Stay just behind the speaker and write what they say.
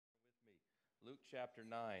Luke chapter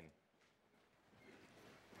 9.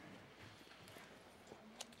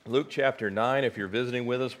 Luke chapter 9, if you're visiting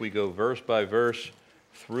with us, we go verse by verse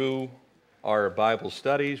through our Bible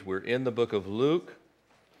studies. We're in the book of Luke.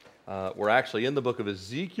 We're actually in the book of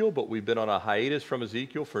Ezekiel, but we've been on a hiatus from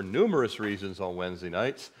Ezekiel for numerous reasons on Wednesday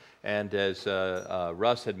nights. And as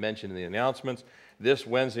Russ had mentioned in the announcements, this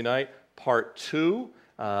Wednesday night, part 2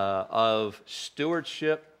 of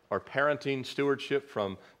stewardship or parenting stewardship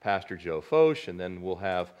from Pastor Joe Foch, and then we'll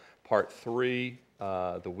have part 3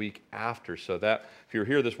 the week after. So that, if you're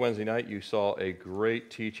here this Wednesday night, you saw a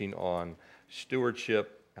great teaching on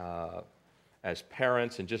stewardship as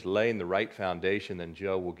parents and just laying the right foundation. Then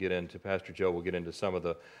Pastor Joe will get into some of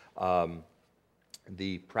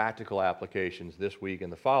the practical applications this week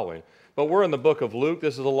and the following. But we're in the book of Luke.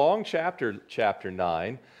 This is a long chapter, chapter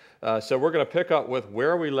 9. So we're going to pick up with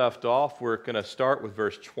where we left off. We're going to start with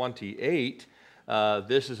verse 28.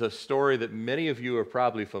 This is a story that many of you are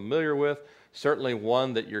probably familiar with. Certainly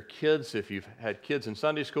one that your kids, if you've had kids in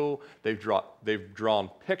Sunday school, they've drawn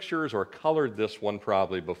pictures or colored this one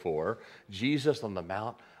probably before. Jesus on the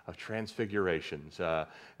Mount of Transfigurations.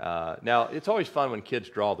 Now, it's always fun when kids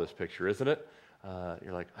draw this picture, isn't it?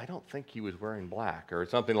 You're like, I don't think he was wearing black or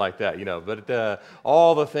something like that, But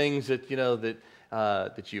all the things that,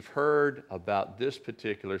 that you've heard about this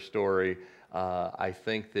particular story, I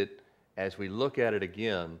think that as we look at it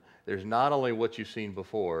again, there's not only what you've seen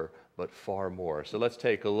before, but far more. So let's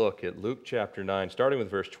take a look at Luke chapter 9, starting with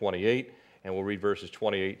verse 28, and we'll read verses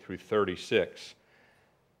 28 through 36.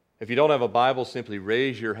 If you don't have a Bible, simply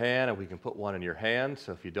raise your hand, and we can put one in your hand.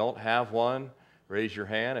 So if you don't have one, raise your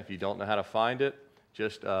hand. If you don't know how to find it,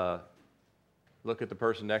 just look at the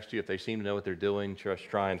person next to you. If they seem to know what they're doing, just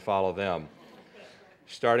try and follow them.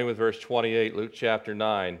 Starting with verse 28, Luke chapter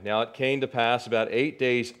 9. Now it came to pass about 8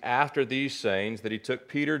 days after these sayings that he took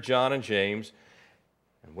Peter, John, and James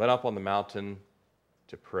and went up on the mountain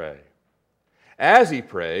to pray. As he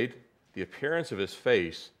prayed, the appearance of his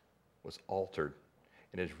face was altered,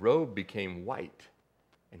 and his robe became white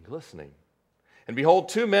and glistening. And behold,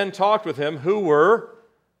 2 men talked with him, who were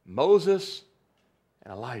Moses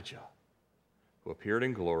and Elijah, who appeared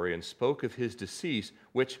in glory and spoke of his decease,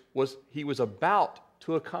 which he was about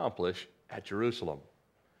to accomplish at Jerusalem.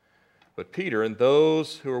 But Peter and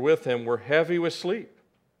those who were with him were heavy with sleep.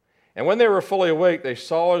 And when they were fully awake, they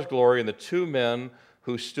saw his glory and the 2 men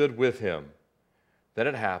who stood with him. Then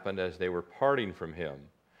it happened, as they were parting from him,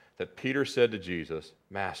 that Peter said to Jesus,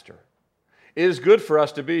 Master, it is good for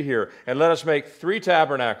us to be here, and let us make 3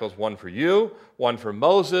 tabernacles, one for you, one for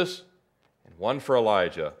Moses, and one for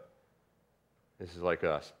Elijah. This is like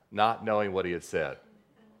us, not knowing what he had said.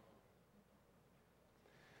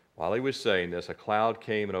 While he was saying this, a cloud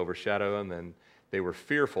came and overshadowed them, and they were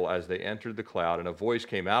fearful as they entered the cloud, and a voice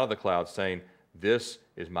came out of the cloud saying, This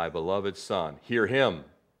is my beloved Son, hear him.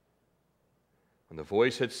 When the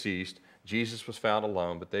voice had ceased, Jesus was found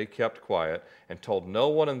alone, but they kept quiet and told no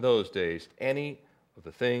one in those days any of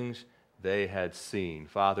the things they had seen.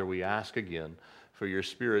 Father, we ask again for your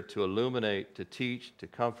Spirit to illuminate, to teach, to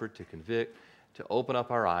comfort, to convict, to open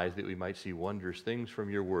up our eyes that we might see wondrous things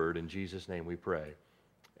from your word. In Jesus' name we pray.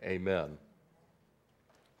 Amen.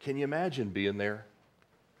 Can you imagine being there?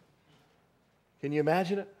 Can you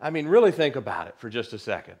imagine it? I mean, really think about it for just a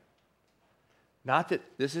second. Not that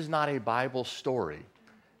this is not a Bible story.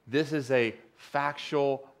 This is a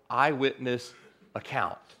factual eyewitness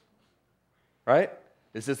account, right?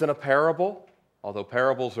 This isn't a parable, although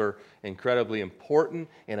parables are incredibly important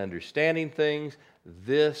in understanding things.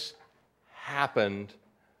 This happened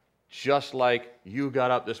just like you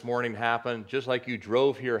got up this morning happened, just like you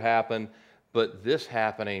drove here happened, but this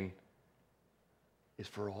happening is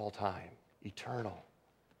for all time, eternal,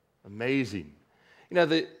 amazing.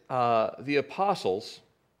 The apostles,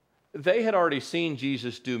 they had already seen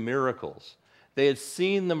Jesus do miracles. They had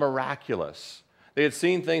seen the miraculous. They had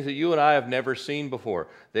seen things that you and I have never seen before.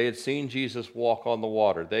 They had seen Jesus walk on the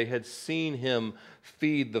water. They had seen him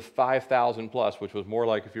feed the 5,000 plus, which was more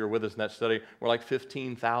like, if you were with us in that study, more like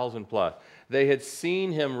 15,000 plus. They had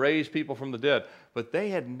seen him raise people from the dead, but they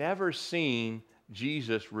had never seen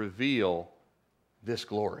Jesus reveal this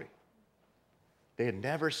glory. They had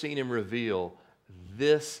never seen him reveal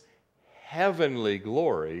this heavenly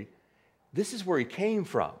glory. This is where he came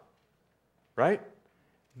from, right?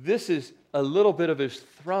 This is a little bit of his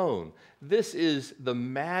throne. This is the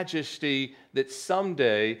majesty that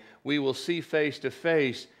someday we will see face to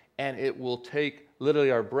face, and it will take literally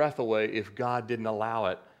our breath away if God didn't allow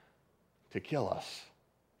it to kill us.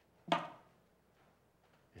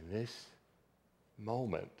 In this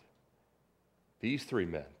moment, these 3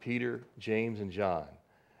 men, Peter, James, and John,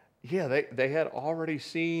 Yeah, they had already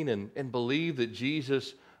seen and believed that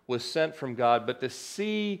Jesus was sent from God, but to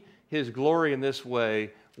see his glory in this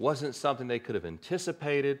way wasn't something they could have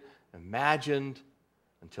anticipated, imagined,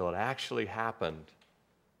 until it actually happened.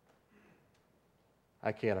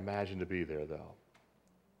 I can't imagine to be there, though.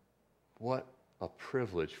 What a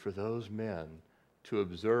privilege for those men to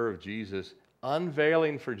observe Jesus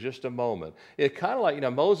unveiling for just a moment. It's kind of like,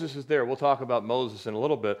 Moses is there. We'll talk about Moses in a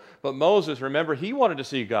little bit. But Moses, remember, he wanted to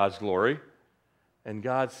see God's glory. And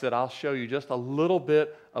God said, I'll show you just a little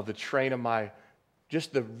bit of the train of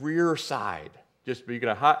just the rear side. I'm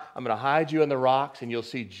going to hide you in the rocks, and you'll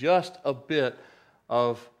see just a bit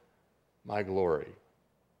of my glory.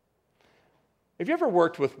 Have you ever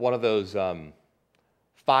worked with one of those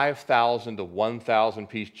 5,000 to 1,000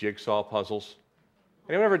 piece jigsaw puzzles?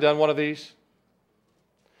 Anyone ever done one of these?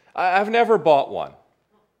 I've never bought one.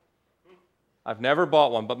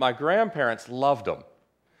 But my grandparents loved them.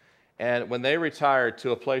 And when they retired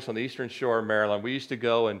to a place on the eastern shore of Maryland, we used to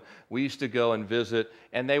go and visit,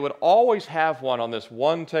 and they would always have one on this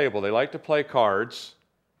one table. They liked to play cards.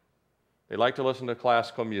 They liked to listen to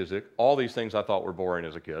classical music. All these things I thought were boring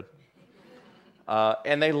as a kid.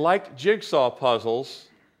 And they liked jigsaw puzzles.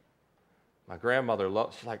 My grandmother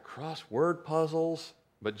loved, she liked crossword puzzles,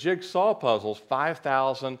 but jigsaw puzzles,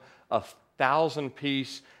 5,000, 1,000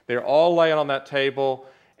 piece. They're all laying on that table,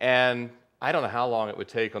 and I don't know how long it would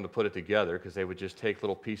take them to put it together, because they would just take a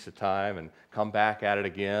little piece of time and come back at it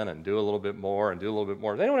again and do a little bit more and do a little bit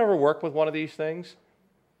more. Does anyone ever work with one of these things?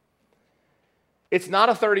 It's not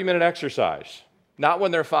a 30-minute exercise, not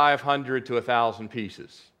when they're 500 to 1,000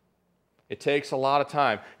 pieces. It takes a lot of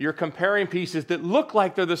time. You're comparing pieces that look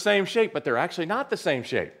like they're the same shape, but they're actually not the same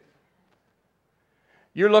shape.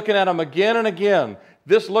 You're looking at them again and again.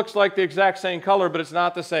 This looks like the exact same color, but it's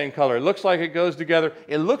not the same color. It looks like it goes together.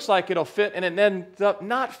 It looks like it'll fit, and it ends up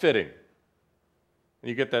not fitting. And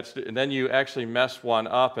you get that, and then you actually mess one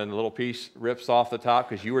up, and a little piece rips off the top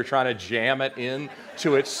because you were trying to jam it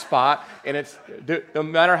into its spot. And no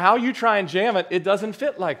matter how you try and jam it, it doesn't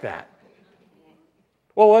fit like that.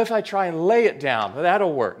 Well, what if I try and lay it down?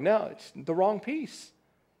 That'll work. No, it's the wrong piece.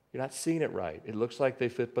 You're not seeing it right. It looks like they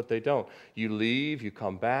fit, but they don't. You leave, you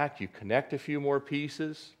come back, you connect a few more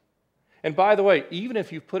pieces. And by the way, even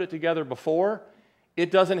if you've put it together before,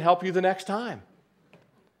 it doesn't help you the next time.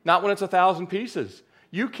 Not when it's 1,000 pieces.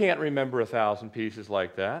 You can't remember 1,000 pieces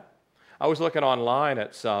like that. I was looking online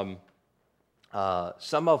at some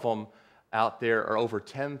of them out there are over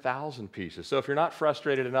 10,000 pieces. So if you're not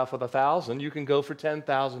frustrated enough with 1,000, you can go for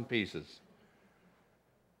 10,000 pieces.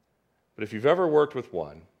 But if you've ever worked with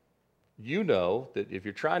one, you know that if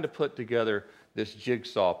you're trying to put together this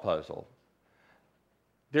jigsaw puzzle,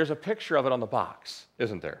 there's a picture of it on the box,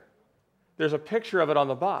 isn't there? There's a picture of it on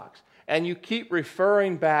the box. And you keep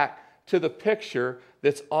referring back to the picture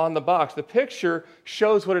that's on the box. The picture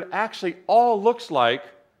shows what it actually all looks like,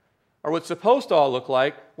 or what's supposed to all look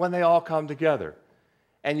like, when they all come together.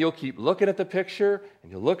 And you'll keep looking at the picture,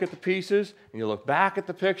 and you'll look at the pieces, and you'll look back at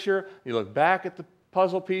the picture, and you look back at the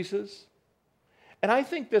puzzle pieces. And I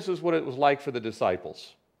think this is what it was like for the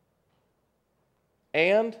disciples.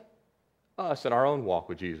 And us in our own walk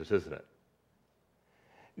with Jesus, isn't it?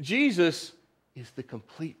 Jesus is the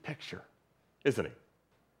complete picture, isn't he?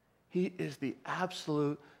 He is the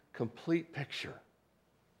absolute complete picture.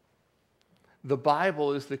 The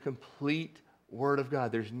Bible is the complete Word of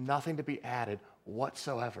God. There's nothing to be added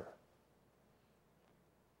whatsoever.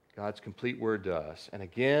 God's complete Word to us. And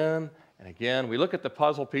again, we look at the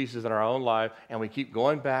puzzle pieces in our own life, and we keep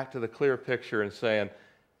going back to the clear picture and saying,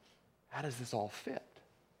 how does this all fit?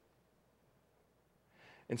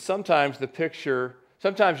 And sometimes you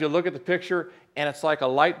look at the picture, and it's like a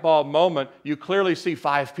light bulb moment. You clearly see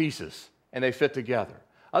 5 pieces, and they fit together.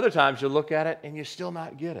 Other times you look at it, and you still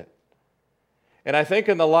not get it. And I think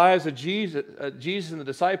in the lives of Jesus and the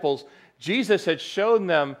disciples, Jesus had shown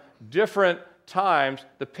them different times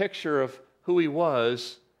the picture of who he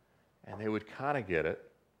was, and they would kind of get it.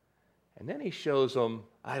 And then he shows them,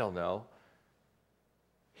 I don't know,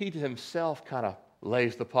 he himself kind of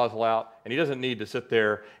lays the puzzle out, and he doesn't need to sit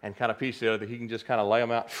there and kind of piece it together. He can just kind of lay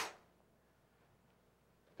them out.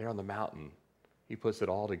 There on the mountain, he puts it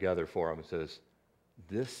all together for them and says,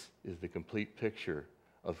 this is the complete picture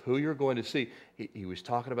of who you're going to see. He was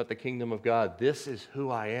talking about the kingdom of God. This is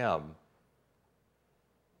who I am.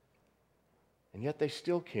 And yet they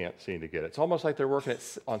still can't seem to get it. It's almost like they're working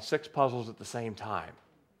on 6 puzzles at the same time.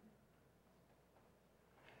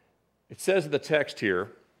 It says in the text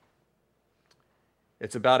here,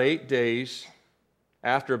 it's about 8 days,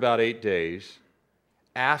 after about 8 days,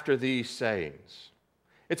 after these sayings.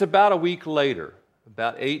 It's about a week later,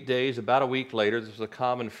 about 8 days, about a week later. This was a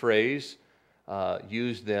common phrase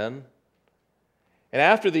used then. And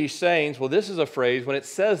after these sayings, well, this is a phrase, when it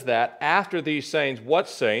says that, after these sayings, what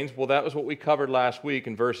sayings? Well, that was what we covered last week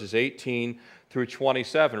in verses 18 through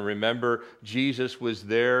 27. Remember, Jesus was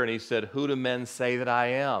there and he said, "Who do men say that I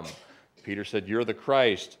am?" Peter said, "You're the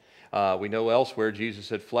Christ." We know elsewhere Jesus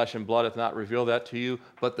said, "Flesh and blood hath not revealed that to you,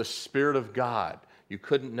 but the Spirit of God." You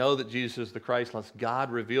couldn't know that Jesus is the Christ unless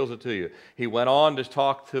God reveals it to you. He went on to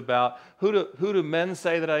talk about who do men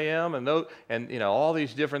say that I am, and all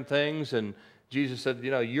these different things. And Jesus said,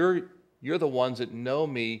 you're the ones that know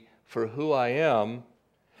me for who I am,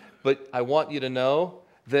 but I want you to know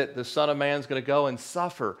that the Son of Man is going to go and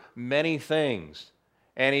suffer many things,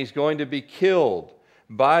 and he's going to be killed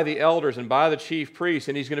by the elders and by the chief priests,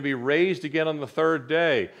 and he's going to be raised again on the third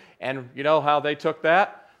day. And you know how they took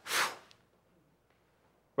that?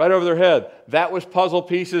 Right over their head. That was puzzle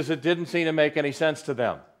pieces that didn't seem to make any sense to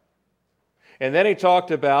them. And then he talked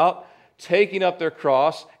about taking up their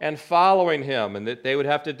cross and following him, and that they would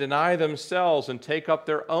have to deny themselves and take up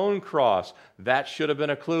their own cross. That should have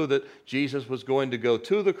been a clue that Jesus was going to go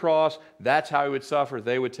to the cross. That's how he would suffer.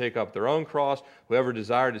 They would take up their own cross. Whoever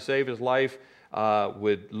desired to save his life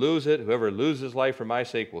would lose it. Whoever loses his life for my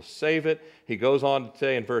sake will save it. He goes on to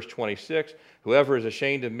say in verse 26, "Whoever is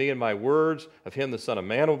ashamed of me and my words, of him the Son of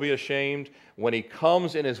Man will be ashamed when he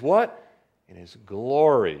comes in his" what? In his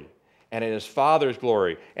glory and in his Father's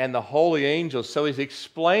glory and the holy angels. So he's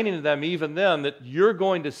explaining to them even then that you're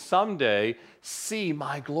going to someday see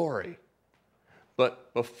my glory.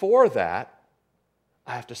 But before that,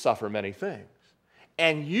 I have to suffer many things.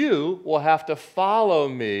 And you will have to follow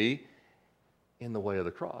me in the way of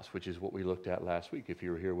the cross, which is what we looked at last week, if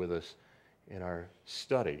you were here with us in our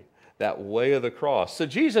study. That way of the cross. So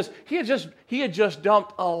Jesus, he had just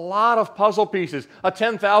dumped a lot of puzzle pieces, a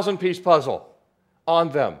 10,000-piece puzzle on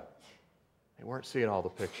them. They weren't seeing all the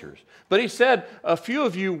pictures. But he said, a few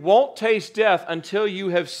of you won't taste death until you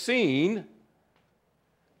have seen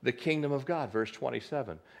the kingdom of God, verse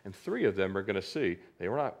 27. And 3 of them are going to see, they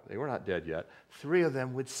were not dead yet, 3 of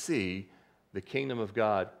them would see the kingdom of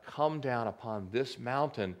God come down upon this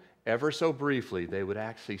mountain ever so briefly. They would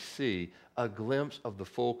actually see a glimpse of the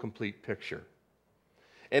full, complete picture.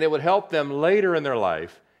 And it would help them later in their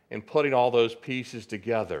life in putting all those pieces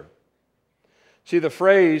together. See, the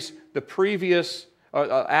phrase, the previous,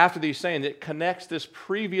 after these saying, it connects this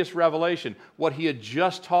previous revelation, what he had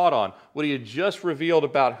just taught on, what he had just revealed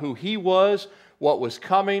about who he was, what was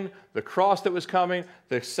coming, the cross that was coming,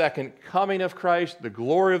 the second coming of Christ, the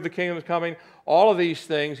glory of the kingdom was coming, all of these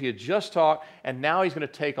things he had just taught, and now he's going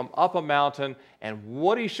to take them up a mountain, and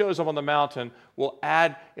what he shows them on the mountain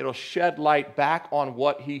it'll shed light back on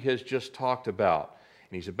what he has just talked about.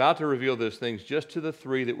 And he's about to reveal those things just to the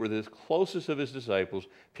 3 that were the closest of his disciples,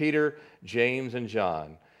 Peter, James, and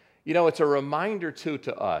John. It's a reminder, too,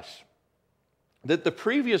 to us that the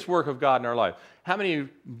previous work of God in our life, how many of you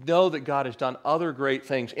know that God has done other great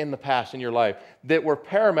things in the past in your life that were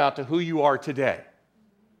paramount to who you are today?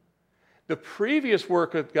 The previous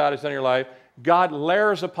work that God has done in your life, God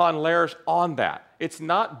layers upon layers on that. It's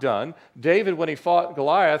not done. David, when he fought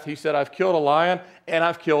Goliath, he said, "I've killed a lion and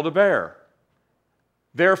I've killed a bear.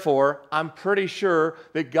 Therefore, I'm pretty sure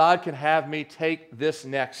that God can have me take this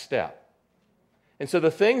next step." And so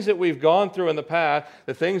the things that we've gone through in the past,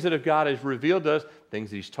 the things that God has revealed to us,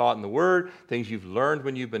 things that he's taught in the Word, things you've learned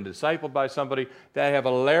when you've been discipled by somebody, that have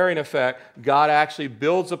a layering effect. God actually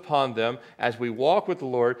builds upon them. As we walk with the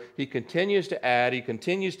Lord, he continues to add, he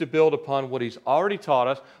continues to build upon what he's already taught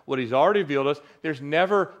us, what he's already revealed us. There's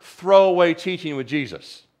never throwaway teaching with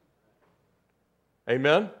Jesus.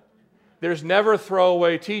 Amen? There's never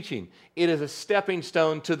throwaway teaching. It is a stepping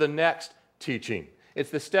stone to the next teaching. It's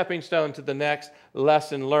the stepping stone to the next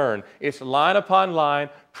lesson learned. It's line upon line,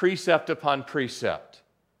 precept upon precept.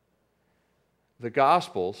 The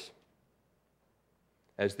Gospels,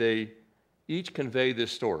 as they each convey this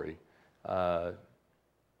story,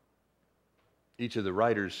 each of the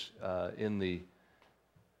writers in the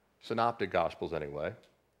Synoptic Gospels anyway,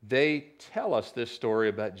 they tell us this story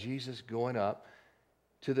about Jesus going up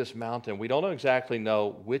to this mountain. We don't exactly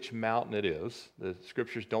know which mountain it is. The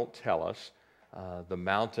Scriptures don't tell us. The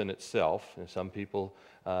mountain itself, and some people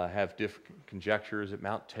have different conjectures. Is it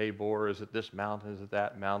Mount Tabor? Is it this mountain? Is it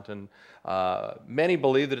that mountain? Many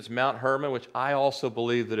believe that it's Mount Hermon, which I also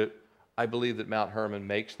believe that I believe that Mount Hermon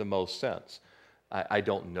makes the most sense. I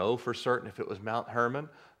don't know for certain if it was Mount Hermon.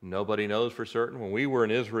 Nobody knows for certain. When we were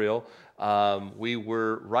in Israel, we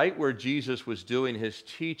were right where Jesus was doing his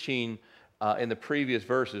teaching in the previous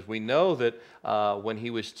verses. We know that when he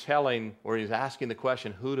was telling, or he was asking the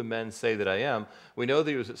question, who do men say that I am? We know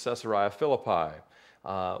that he was at Caesarea Philippi.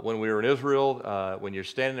 When we were in Israel, when you're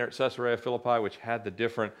standing there at Caesarea Philippi, which had the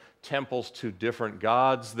different temples to different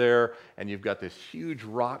gods there, and you've got this huge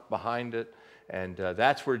rock behind it, and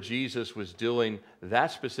that's where Jesus was doing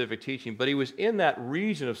that specific teaching. But he was in that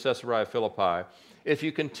region of Caesarea Philippi. If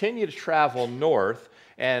you continue to travel north,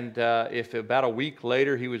 and if about a week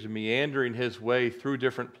later he was meandering his way through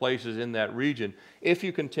different places in that region, if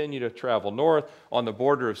you continue to travel north on the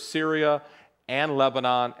border of Syria and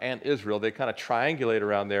Lebanon and Israel, they kind of triangulate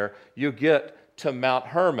around there, you get to Mount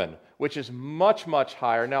Hermon, which is much, much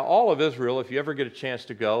higher. Now, all of Israel, if you ever get a chance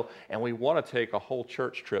to go, and we want to take a whole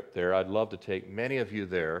church trip there, I'd love to take many of you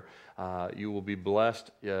there. You will be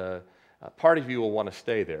blessed. Part of you will want to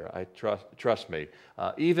stay there, I trust me.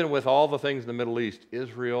 Even with all the things in the Middle East,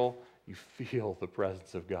 Israel, you feel the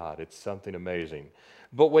presence of God. It's something amazing.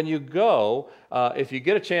 But when you go, if you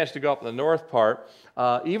get a chance to go up in the north part,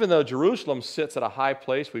 even though Jerusalem sits at a high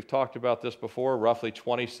place, we've talked about this before, roughly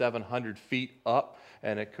 2,700 feet up,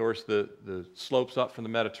 and of course the slopes up from the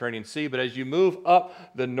Mediterranean Sea. But as you move up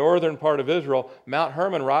the northern part of Israel, Mount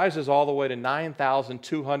Hermon rises all the way to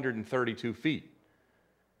 9,232 feet.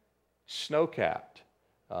 Snow-capped,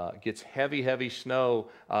 gets heavy, heavy snow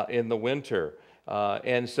in the winter.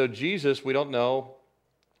 And so Jesus, we don't know,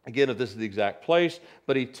 again, if this is the exact place,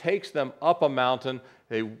 but he takes them up a mountain.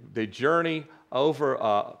 They journey over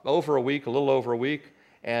a week, a little over a week.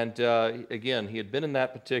 And again, he had been in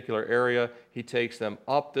that particular area. He takes them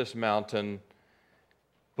up this mountain.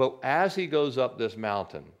 But as he goes up this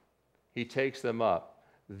mountain, he takes them up.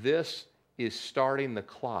 This is starting the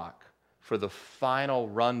clock for the final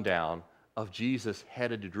rundown of Jesus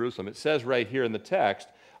headed to Jerusalem. It says right here in the text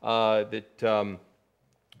that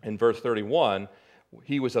in verse 31,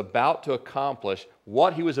 he was about to accomplish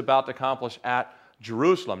what he was about to accomplish at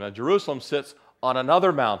Jerusalem. Now, Jerusalem sits on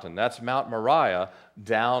another mountain. That's Mount Moriah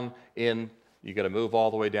down in, you got to move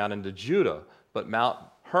all the way down into Judah. But Mount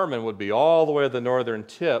Hermon would be all the way at the northern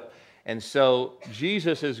tip. And so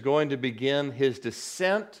Jesus is going to begin his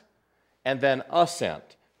descent and then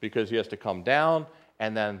ascent, because he has to come down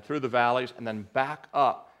and then through the valleys and then back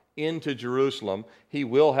up into Jerusalem. He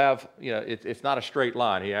will have, it's not a straight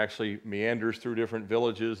line. He actually meanders through different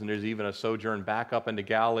villages, and there's even a sojourn back up into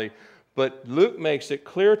Galilee. But Luke makes it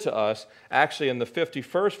clear to us, actually in the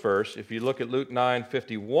 51st verse, if you look at Luke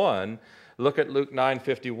 9:51, look at Luke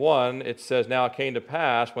 9:51, it says, "Now it came to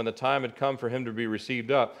pass, when the time had come for him to be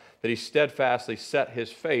received up, that he steadfastly set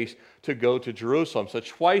his face to go to Jerusalem." So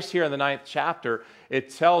twice here in the 9th chapter, it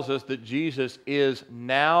tells us that Jesus is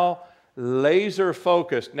now laser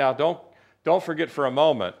focused. Now, don't forget for a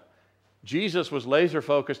moment, Jesus was laser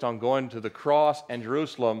focused on going to the cross and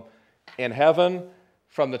Jerusalem in heaven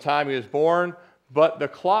from the time he was born, but the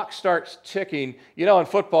clock starts ticking. You know, in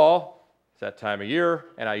football, it's that time of year,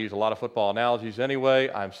 and I use a lot of football analogies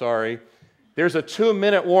anyway, I'm sorry. There's a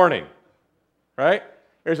 2-minute warning, right?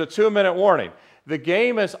 There's a 2-minute warning. The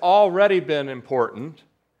game has already been important.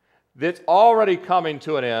 It's already coming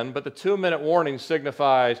to an end, but the 2-minute warning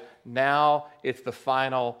signifies now it's the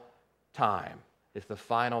final time. It's the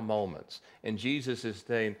final moments. And Jesus is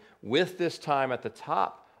saying, with this time at the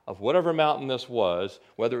top of whatever mountain this was,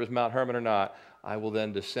 whether it was Mount Hermon or not, I will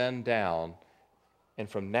then descend down, and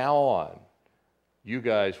from now on, you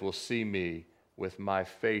guys will see me with my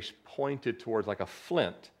face pointed towards, like a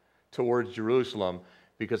flint, towards Jerusalem,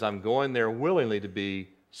 because I'm going there willingly to be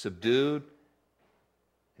subdued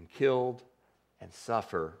and killed and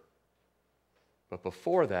suffer. But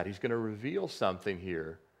before that, he's going to reveal something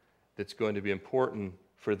here that's going to be important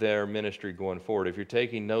for their ministry going forward. If you're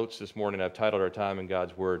taking notes this morning, I've titled our time in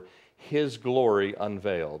God's Word, His Glory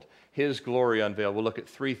Unveiled. His Glory Unveiled. We'll look at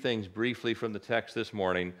 3 things briefly from the text this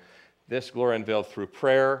morning. This glory unveiled through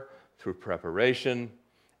prayer, through preparation,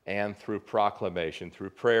 and through proclamation.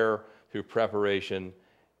 Through prayer, through preparation,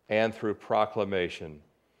 and through proclamation.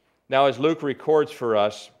 Now, as Luke records for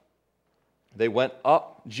us, they went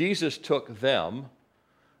up. Jesus took them.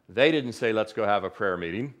 They didn't say, let's go have a prayer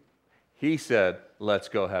meeting. He said, let's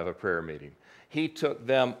go have a prayer meeting. He took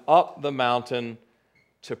them up the mountain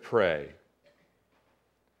to pray.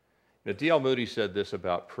 Now, D.L. Moody said this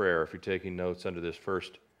about prayer, if you're taking notes under this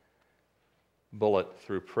first bullet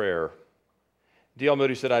through prayer. D.L.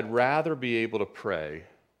 Moody said, I'd rather be able to pray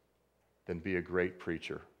than be a great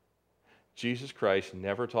preacher. Jesus Christ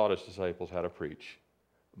never taught his disciples how to preach,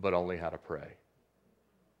 but only how to pray.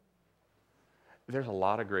 There's a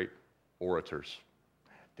lot of great orators.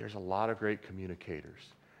 There's a lot of great communicators.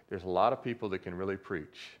 There's a lot of people that can really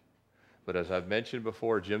preach. But as I've mentioned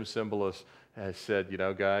before, Jim Cymbalus has said, you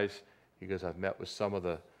know, guys, he goes, I've met with some of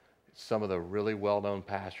the really well-known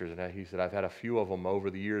pastors, and he said, I've had a few of them over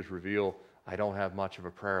the years reveal I don't have much of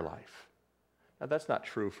a prayer life. Now, that's not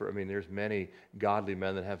true there's many godly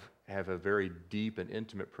men that have a very deep and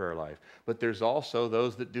intimate prayer life, but there's also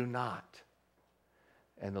those that do not.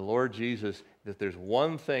 And the Lord Jesus, that there's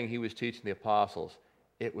one thing he was teaching the apostles,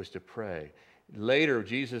 it was to pray. Later,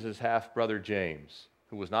 Jesus' half-brother James,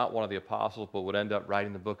 who was not one of the apostles but would end up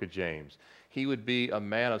writing the book of James, he would be a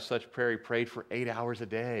man of such prayer, he prayed for 8 hours a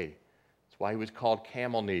day. That's why he was called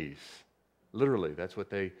Camel Knees. Literally, that's what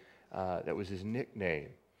that was his nickname.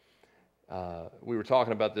 We were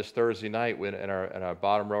talking about this Thursday night in our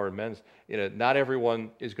bottom rower men's. Not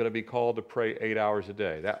everyone is going to be called to pray 8 hours a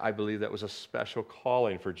day. I believe that was a special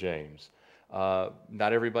calling for James.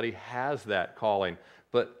 Not everybody has that calling,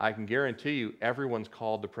 but I can guarantee you everyone's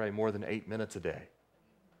called to pray more than 8 minutes a day.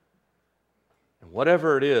 And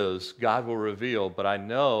whatever it is, God will reveal, but I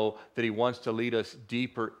know that he wants to lead us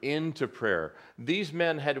deeper into prayer. These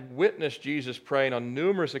men had witnessed Jesus praying on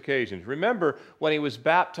numerous occasions. Remember when he was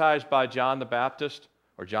baptized by John the Baptist,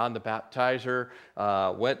 or John the Baptizer,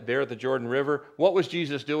 went there at the Jordan River. What was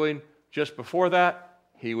Jesus doing just before that?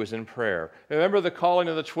 He was in prayer. Remember the calling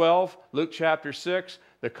of the 12, Luke chapter 6,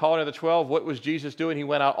 the calling of the 12, what was Jesus doing? He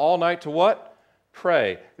went out all night to what?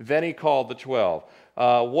 Pray. Then he called the 12.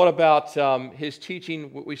 What about his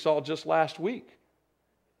teaching, what we saw just last week?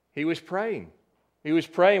 He was praying. He was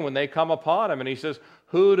praying when they come upon him, and he says,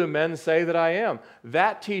 who do men say that I am?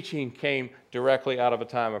 That teaching came directly out of a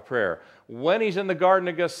time of prayer. When he's in the Garden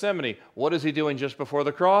of Gethsemane, what is he doing just before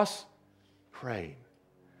the cross? Praying.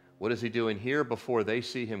 What is he doing here before they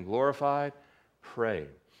see him glorified? Praying.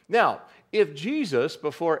 Now, if Jesus,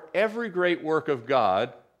 before every great work of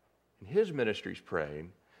God, in his ministry is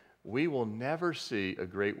praying, we will never see a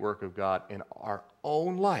great work of God in our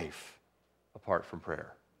own life apart from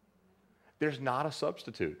prayer. There's not a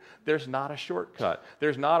substitute. There's not a shortcut.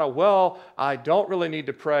 There's not I don't really need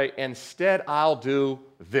to pray. Instead, I'll do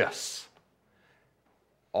this.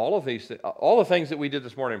 All the things that we did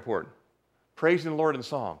this morning are important. Praising the Lord in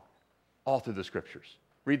song, all through the Scriptures.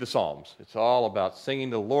 Read the Psalms. It's all about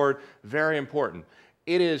singing the Lord. Very important.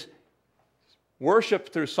 It is worship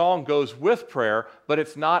through song goes with prayer, but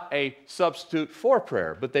it's not a substitute for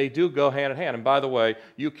prayer. But they do go hand in hand. And by the way,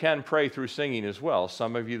 you can pray through singing as well.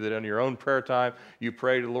 Some of you that in your own prayer time, you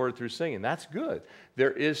pray to the Lord through singing. That's good.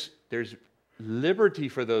 There's liberty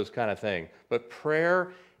for those kind of things. But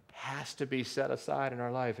prayer has to be set aside in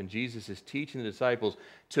our life. And Jesus is teaching the disciples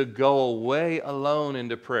to go away alone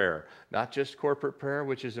into prayer. Not just corporate prayer,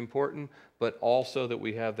 which is important, but also that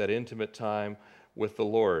we have that intimate time with the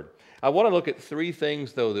Lord. I want to look at 3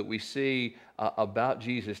 things, though, that we see about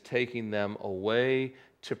Jesus taking them away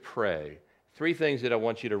to pray. 3 things that I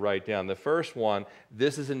want you to write down. The first one,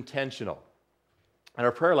 this is intentional. And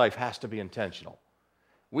our prayer life has to be intentional.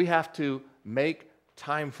 We have to make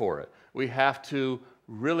time for it. We have to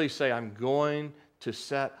really say, I'm going to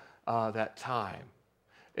set that time.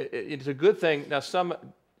 It's a good thing. Now,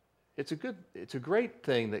 it's a great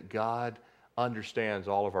thing that God understands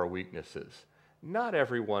all of our weaknesses. Not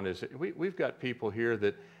everyone is. We've got people here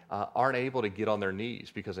that aren't able to get on their knees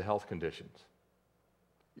because of health conditions.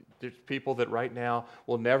 There's people that right now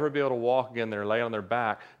will never be able to walk again. They're laying on their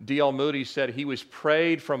back. D.L. Moody said he was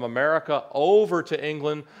prayed from America over to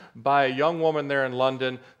England by a young woman there in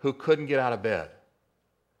London who couldn't get out of bed.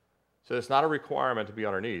 So it's not a requirement to be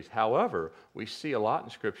on our knees. However, we see a lot in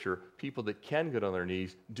Scripture, people that can get on their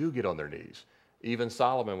knees do get on their knees. Even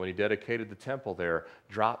Solomon, when he dedicated the temple there,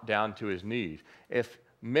 dropped down to his knees. If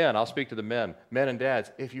men, I'll speak to the men and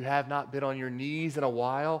dads, if you have not been on your knees in a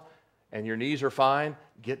while and your knees are fine,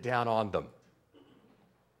 get down on them.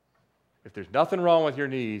 If there's nothing wrong with your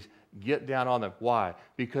knees, get down on them. Why?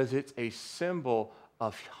 Because it's a symbol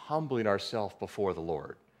of humbling ourselves before the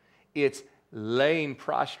Lord. It's laying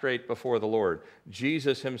prostrate before the Lord.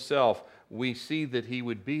 Jesus himself, we see that he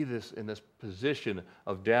would be in this position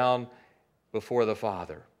of down before the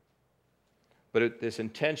Father. But this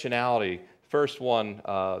intentionality, first one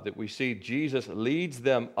that we see, Jesus leads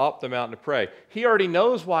them up the mountain to pray. He already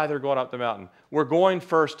knows why they're going up the mountain. We're going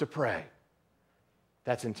first to pray.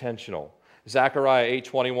 That's intentional. Zechariah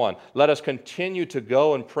 8:21, let us continue to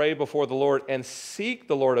go and pray before the Lord and seek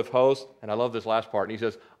the Lord of hosts. And I love this last part. And he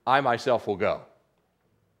says, I myself will go.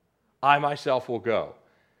 I myself will go.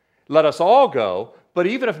 Let us all go, but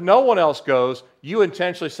even if no one else goes, you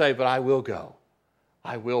intentionally say, but I will go.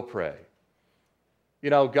 I will pray. You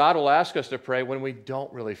know, God will ask us to pray when we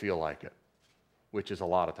don't really feel like it, which is a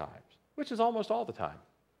lot of times, which is almost all the time.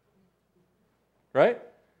 Right?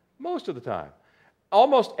 Most of the time.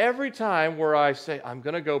 Almost every time where I say, I'm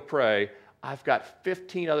going to go pray, I've got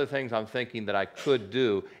 15 other things I'm thinking that I could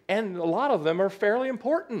do, and a lot of them are fairly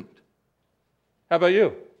important. How about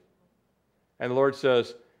you? And the Lord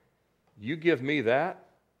says, you give me that,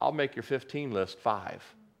 I'll make your 15 list 5.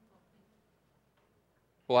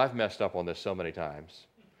 Well, I've messed up on this so many times.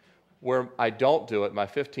 Where I don't do it, my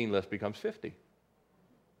 15 list becomes 50.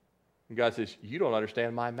 And God says, you don't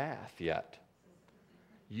understand my math yet.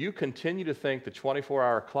 You continue to think the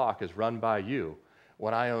 24-hour clock is run by you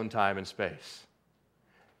when I own time and space.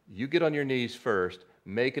 You get on your knees first,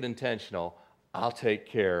 make it intentional, I'll take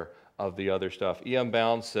care of the other stuff. E.M.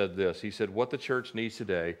 Bounds said this. He said, what the church needs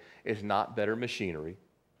today is not better machinery,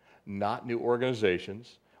 not new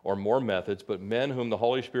organizations or more methods, but men whom the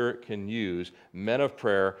Holy Spirit can use, men of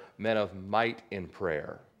prayer, men of might in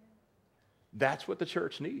prayer. That's what the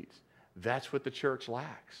church needs. That's what the church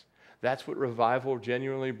lacks. That's what revival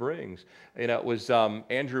genuinely brings. You know, it was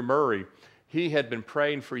Andrew Murray. He had been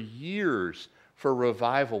praying for years for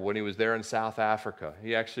revival when he was there in South Africa.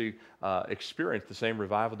 He actually experienced the same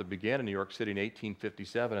revival that began in New York City in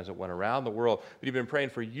 1857 as it went around the world. But he'd been praying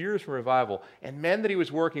for years for revival. And men that he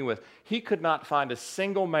was working with, he could not find a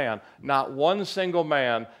single man, not one single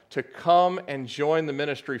man, to come and join the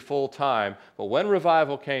ministry full time. But when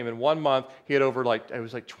revival came in 1 month, he had over it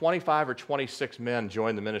was like 25 or 26 men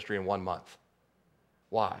join the ministry in 1 month.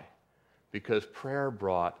 Why? Because prayer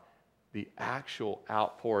brought the actual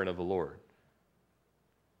outpouring of the Lord.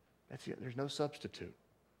 That's it. There's no substitute.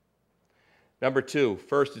 Number 2,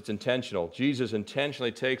 first, it's intentional. Jesus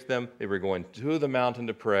intentionally takes them. They were going to the mountain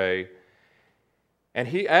to pray. And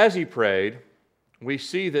as he prayed, we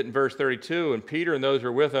see that in verse 32, and Peter and those who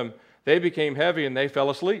were with him, they became heavy and they fell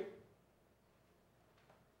asleep.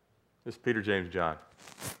 This is Peter, James, John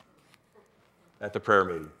at the prayer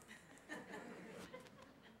meeting.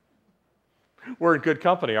 We're in good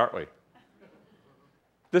company, aren't we?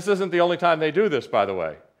 This isn't the only time they do this, by the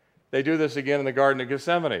way. They do this again in the Garden of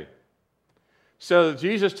Gethsemane. So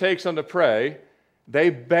Jesus takes them to pray. They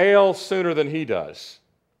bail sooner than he does,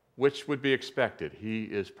 which would be expected. He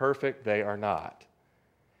is perfect. They are not.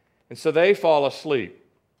 And so they fall asleep.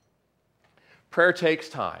 Prayer takes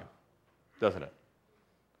time, doesn't it?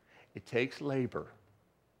 It takes labor.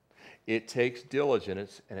 It takes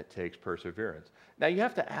diligence, and it takes perseverance. Now, you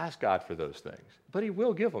have to ask God for those things, but he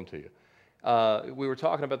will give them to you. We were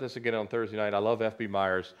talking about this again on Thursday night. I love F.B.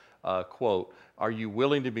 Meyer's quote, are you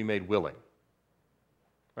willing to be made willing?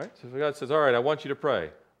 Right? So if God says, all right, I want you to pray.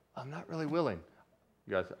 I'm not really willing.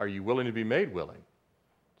 God, are you willing to be made willing?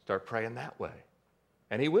 Start praying that way.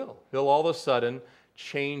 And he will. He'll all of a sudden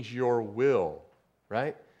change your will,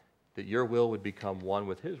 right? That your will would become one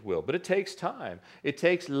with his will. But it takes time. It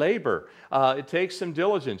takes labor. It takes some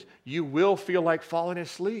diligence. You will feel like falling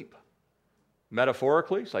asleep.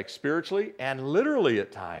 Metaphorically, like spiritually, and literally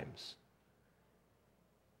at times.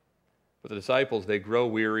 But the disciples, they grow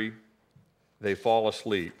weary, they fall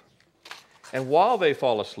asleep. And while they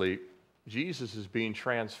fall asleep, Jesus is being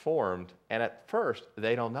transformed, and at first,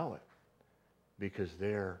 they don't know it because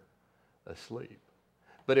they're asleep.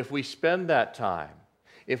 But if we spend that time,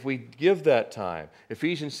 if we give that time,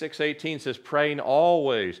 Ephesians 6:18 says, praying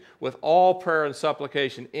always with all prayer and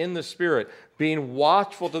supplication in the Spirit, being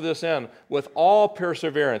watchful to this end with all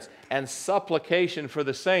perseverance and supplication for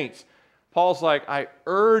the saints. Paul's like, I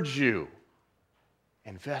urge you,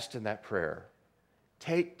 invest in that prayer.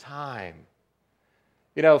 Take time.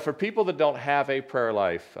 You know, for people that don't have a prayer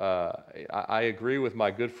life, I agree with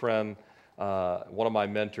my good friend, one of my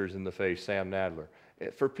mentors in the faith, Sam Nadler.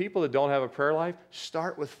 For people that don't have a prayer life,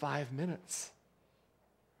 start with 5 minutes.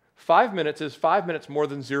 5 minutes is 5 minutes more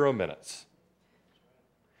than 0 minutes.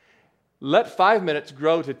 Let 5 minutes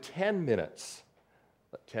grow to 10 minutes.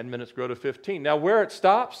 Let 10 minutes grow to 15. Now, where it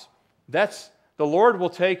stops, that's the Lord will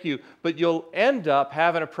take you, but you'll end up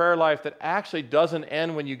having a prayer life that actually doesn't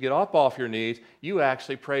end when you get up off your knees. You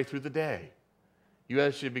actually pray through the day. You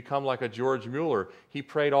actually become like a George Mueller. He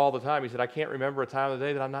prayed all the time. He said, I can't remember a time of the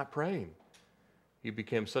day that I'm not praying. He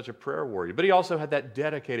became such a prayer warrior. But he also had that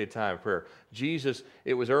dedicated time of prayer. Jesus,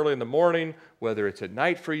 it was early in the morning, whether it's at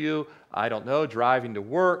night for you, I don't know, driving to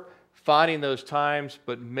work, finding those times,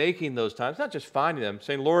 but making those times, not just finding them,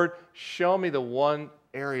 saying, Lord, show me the one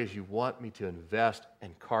areas you want me to invest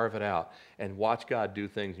and carve it out and watch God do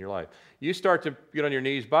things in your life. You start to get on your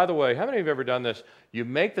knees. By the way, how many of you have ever done this? You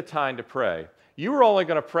make the time to pray. You were only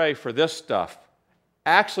going to pray for this stuff.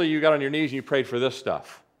 Actually, you got on your knees and you prayed for this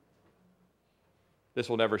stuff. This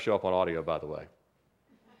will never show up on audio, by the way.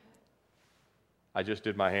 I just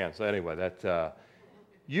did my hand. So anyway,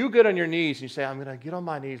 You get on your knees and you say, I'm going to get on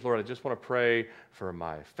my knees, Lord. I just want to pray for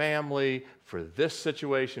my family, for this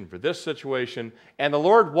situation, for this situation. And the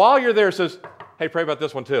Lord, while you're there, says, hey, pray about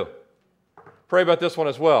this one too. Pray about this one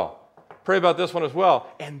as well. Pray about this one as well.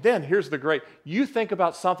 And then here's the great, you think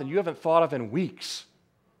about something you haven't thought of in weeks.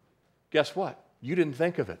 Guess what? You didn't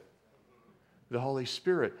think of it. The Holy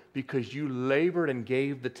Spirit, because you labored and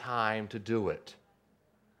gave the time to do it.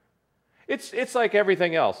 It's like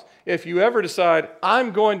everything else. If you ever decide,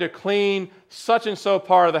 I'm going to clean such and so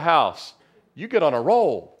part of the house, you get on a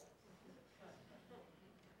roll.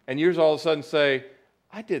 And you all of a sudden say,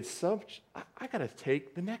 I got to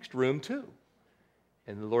take the next room too.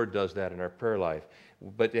 And the Lord does that in our prayer life.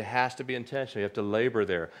 But it has to be intentional. You have to labor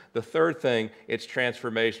there. The third thing, it's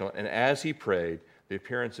transformational. And as he prayed, the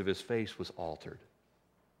appearance of his face was altered.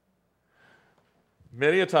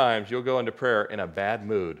 Many a times you'll go into prayer in a bad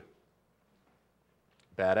mood.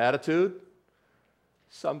 Bad attitude,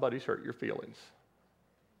 somebody's hurt your feelings.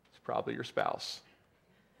 It's probably your spouse.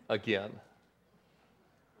 Again.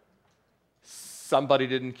 Somebody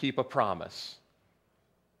didn't keep a promise.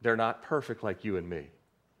 They're not perfect like you and me.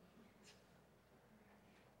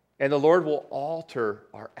 And the Lord will alter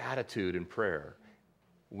our attitude in prayer.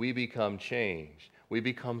 We become changed. We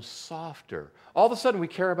become softer. All of a sudden we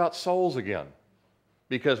care about souls again,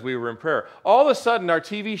 because we were in prayer. All of a sudden, our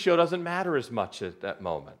TV show doesn't matter as much at that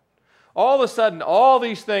moment. All of a sudden, all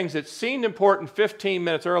these things that seemed important 15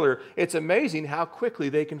 minutes earlier, it's amazing how quickly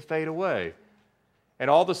they can fade away. And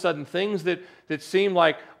all of a sudden, things that seem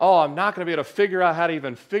like, oh, I'm not going to be able to figure out how to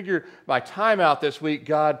even figure my time out this week,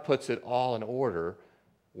 God puts it all in order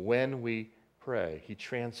when we pray. He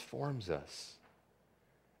transforms us.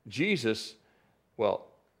 Jesus, well,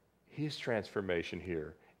 his transformation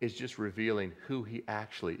here is just revealing who he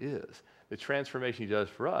actually is. The transformation he does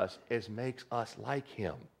for us is makes us like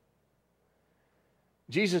him.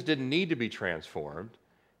 Jesus didn't need to be transformed.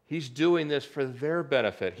 He's doing this for their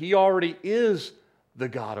benefit. He already is the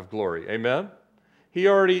God of glory. Amen? He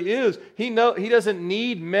already is. He doesn't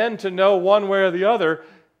need men to know one way or the other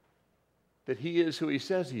that he is who he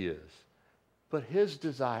says he is. But his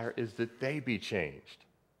desire is that they be changed.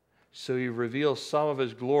 So he reveals some of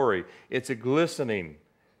his glory. It's a glistening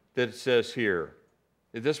that it says here.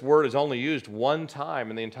 This word is only used one time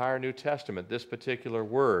in the entire New Testament, this particular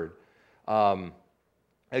word.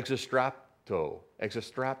 Exastrapto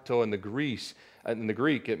in the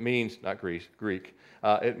Greek, it means, Greek,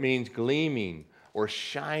 it means gleaming or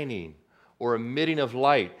shining or emitting of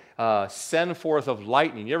light, send forth of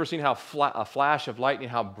lightning. You ever seen how a flash of lightning,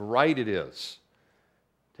 how bright it is?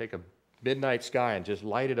 Take a midnight sky and just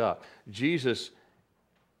light it up. Jesus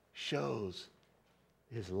shows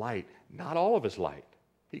his light, not all of his light.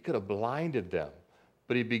 He could have blinded them,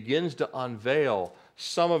 but he begins to unveil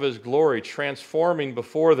some of his glory, transforming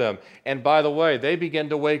before them. And by the way, they begin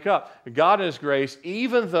to wake up. God in his grace,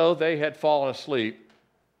 even though they had fallen asleep,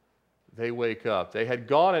 they wake up. They had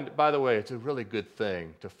gone, and by the way, it's a really good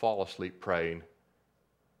thing to fall asleep praying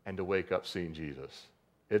and to wake up seeing Jesus,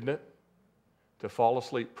 isn't it? To fall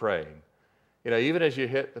asleep praying. You know, even as you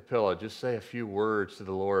hit the pillow, just say a few words to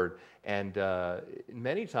the Lord. And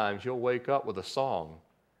many times you'll wake up with a song,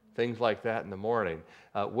 things like that in the morning.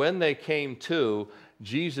 When they came to,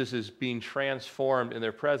 Jesus is being transformed in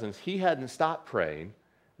their presence. He hadn't stopped praying.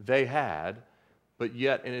 They had. But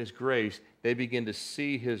yet in his grace, they begin to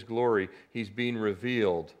see his glory. He's being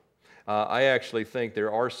revealed. I actually think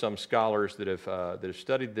there are some scholars that have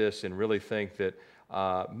studied this and really think that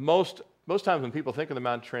most times when people think of the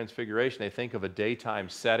Mount Transfiguration, they think of a daytime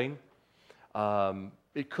setting.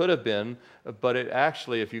 It could have been, but it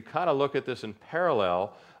actually, if you kind of look at this in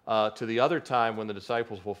parallel to the other time when the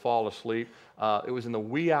disciples will fall asleep, it was in the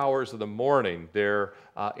wee hours of the morning there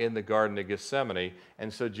in the Garden of Gethsemane.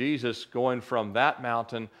 And so Jesus going from that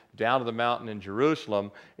mountain down to the mountain in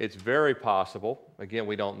Jerusalem, it's very possible, again,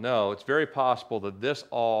 we don't know, it's very possible that this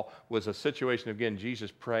all was a situation, again,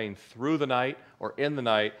 Jesus praying through the night or in the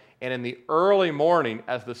night, and in the early morning,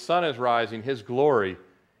 as the sun is rising, his glory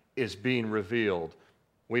is being revealed.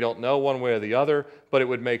 We don't know one way or the other, but it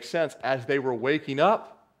would make sense. As they were waking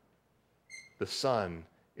up, the sun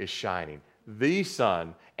is shining. The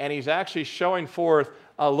sun. And he's actually showing forth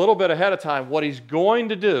a little bit ahead of time what he's going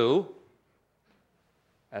to do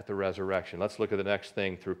at the resurrection. Let's look at the next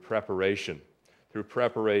thing, through preparation. Through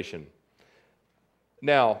preparation.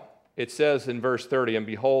 Now, it says in verse 30, and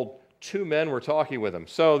behold, 2 men were talking with him.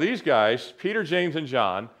 So these guys, Peter, James, and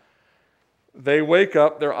John, they wake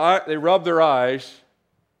up, they rub their eyes.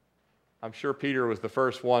 I'm sure Peter was the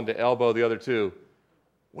first one to elbow the other two.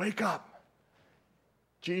 Wake up.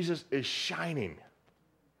 Jesus is shining.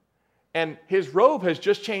 And his robe has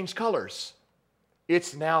just changed colors.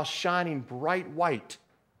 It's now shining bright white.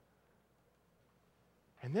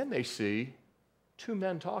 And then they see two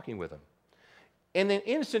men talking with him. And then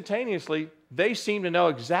instantaneously, they seem to know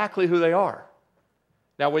exactly who they are.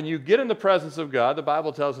 Now, when you get in the presence of God, the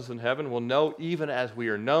Bible tells us in heaven, we'll know even as we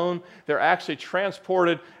are known. They're actually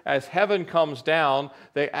transported as heaven comes down.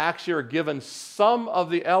 They actually are given some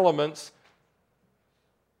of the elements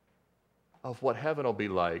of what heaven will be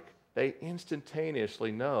like. They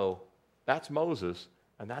instantaneously know that's Moses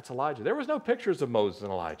and that's Elijah. There was no pictures of Moses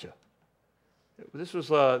and Elijah. This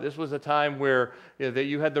was a time where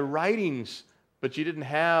you had the writings, but you didn't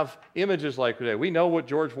have images like today. We know what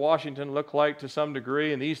George Washington looked like to some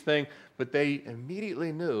degree and these things, but they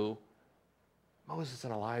immediately knew Moses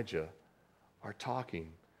and Elijah are talking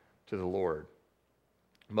to the Lord.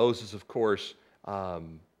 Moses, of course, was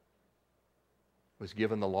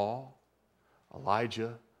given the law.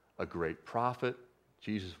 Elijah, a great prophet.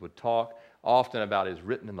 Jesus would talk often about his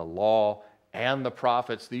written in the law and the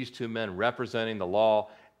prophets, these two men representing the law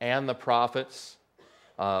and the prophets.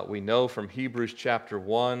 We know from Hebrews chapter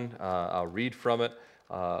 1, I'll read from it,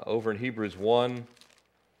 over in Hebrews 1.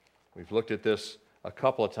 We've looked at this a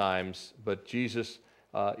couple of times, but Jesus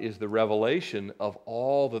is the revelation of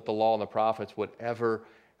all that the law and the prophets would ever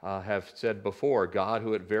have said before. God,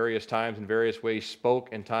 who at various times and various ways spoke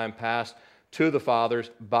in time past to the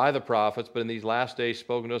fathers by the prophets, but in these last days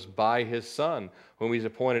spoken to us by his Son, whom he's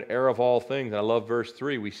appointed heir of all things. And I love verse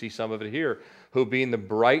 3. We see some of it here. Who being the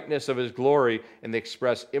brightness of his glory and the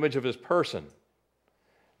express image of his person.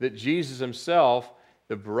 That Jesus himself,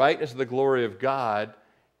 the brightness of the glory of God,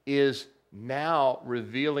 is now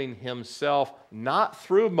revealing himself not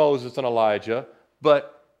through Moses and Elijah,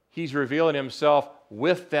 but he's revealing himself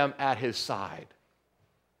with them at his side.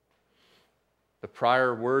 The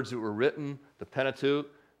prior words that were written, the Pentateuch,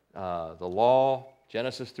 the law,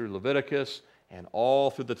 Genesis through Leviticus, and all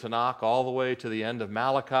through the Tanakh, all the way to the end of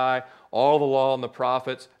Malachi, all the law and the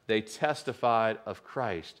prophets, they testified of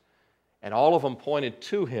Christ. And all of them pointed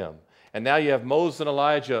to him. And now you have Moses and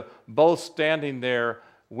Elijah both standing there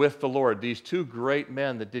with the Lord, these two great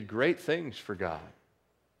men that did great things for God.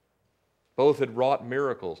 Both had wrought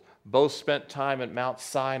miracles. Both spent time at Mount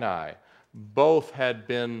Sinai. Both had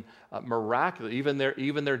been miraculous. Even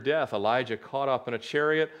their death, Elijah caught up in a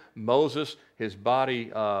chariot. Moses, his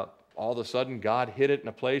body, all of a sudden, God hid it in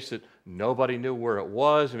a place that nobody knew where it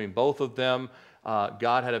was. I mean, both of them,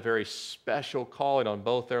 God had a very special calling on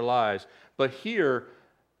both their lives. But here,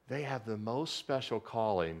 they have the most special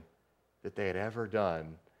calling that they had ever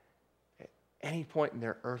done. At any point in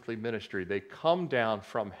their earthly ministry, they come down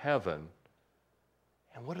from heaven.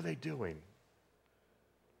 And what are they doing?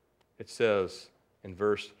 It says in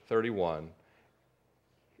verse 31,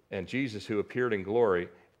 and Jesus who appeared in glory,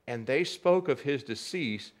 and they spoke of his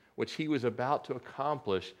decease, which he was about to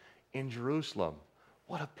accomplish in Jerusalem.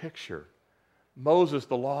 What a picture. Moses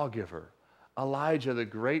the lawgiver, Elijah the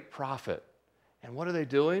great prophet. And what are they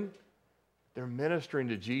doing? They're ministering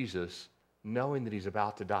to Jesus knowing that he's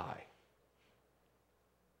about to die.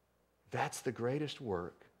 That's the greatest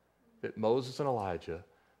work that Moses and Elijah,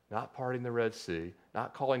 not parting the Red Sea,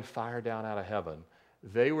 not calling fire down out of heaven,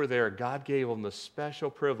 they were there. God gave them the special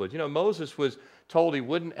privilege. You know, Moses was told he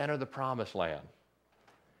wouldn't enter the promised land.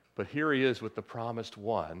 But here he is with the promised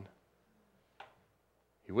one.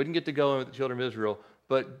 He wouldn't get to go in with the children of Israel.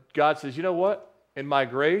 But God says, you know what? In my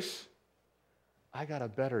grace, I got a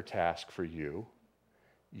better task for you.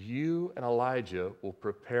 You and Elijah will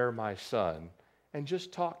prepare my son and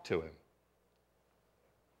just talk to him.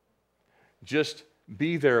 Just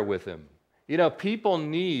be there with him. You know, people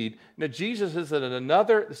need, now Jesus is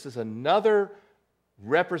another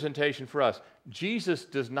representation for us. Jesus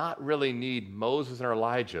does not really need Moses and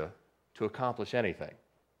Elijah to accomplish anything.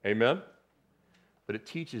 Amen? But it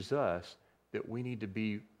teaches us that we need to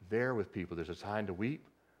be there with people. There's a time to weep.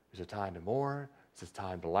 There's a time to mourn. There's a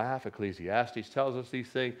time to laugh. Ecclesiastes tells us these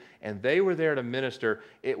things. And they were there to minister.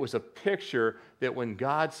 It was a picture that when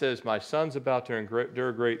God says, my son's about to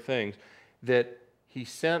endure great things, that he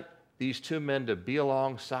sent these two men to be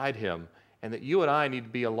alongside him, and that you and I need to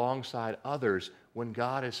be alongside others when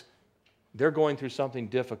they're going through something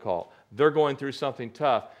difficult. They're going through something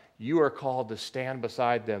tough. You are called to stand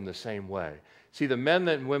beside them the same way. See, the men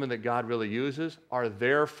and women that God really uses are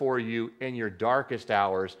there for you in your darkest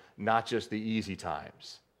hours, not just the easy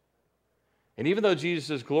times. And even though Jesus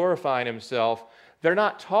is glorifying himself, they're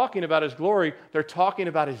not talking about his glory, they're talking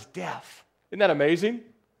about his death. Isn't that amazing?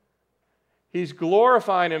 He's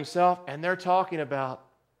glorifying himself, and they're talking about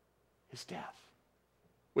his death,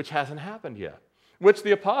 which hasn't happened yet, which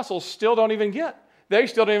the apostles still don't even get. They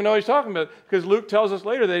still didn't even know what he's talking about, because Luke tells us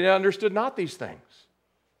later they understood not these things.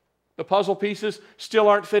 The puzzle pieces still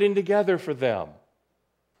aren't fitting together for them.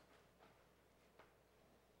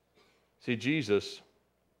 See, Jesus,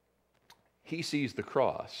 he sees the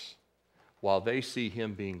cross while they see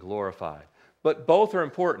him being glorified. But both are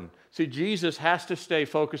important. See, Jesus has to stay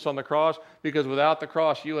focused on the cross, because without the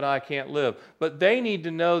cross, you and I can't live. But they need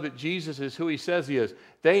to know that Jesus is who he says he is.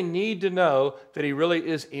 They need to know that he really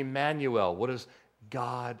is Emmanuel. What is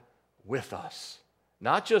God with us?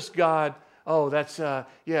 Not just God, oh, that's,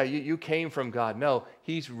 you came from God. No,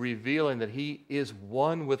 he's revealing that he is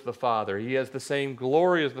one with the Father. He has the same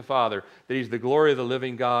glory as the Father, that he's the glory of the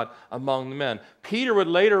living God among the men. Peter would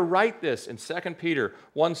later write this in 2 Peter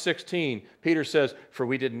 1:16. Peter says, "For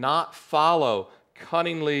we did not follow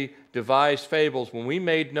cunningly devised fables when we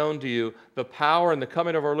made known to you the power and the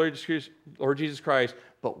coming of our Lord Jesus Christ,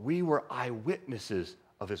 but we were eyewitnesses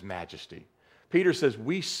of his majesty." Peter says,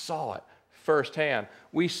 we saw it firsthand.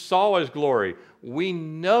 We saw his glory. We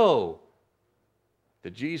know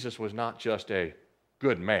that Jesus was not just a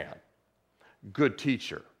good man, good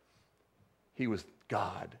teacher. He was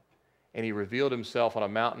God, and he revealed himself on a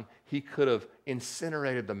mountain. He could have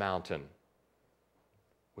incinerated the mountain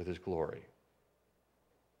with his glory.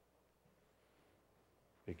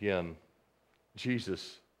 Again,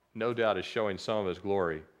 Jesus, no doubt, is showing some of his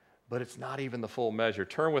glory, but it's not even the full measure.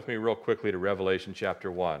 Turn with me real quickly to Revelation chapter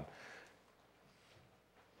 1.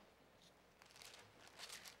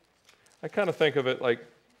 I kind of think of it like,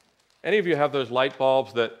 any of you have those light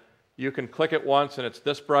bulbs that you can click it once and it's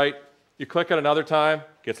this bright? You click it another time,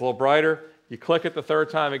 it gets a little brighter. You click it the third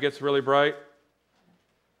time, it gets really bright.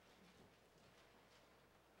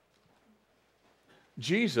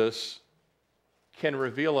 Jesus can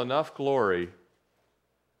reveal enough glory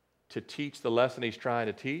to teach the lesson he's trying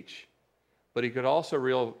to teach, but he could also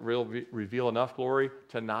reveal enough glory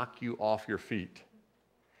to knock you off your feet.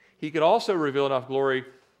 He could also reveal enough glory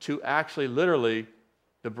to actually, literally,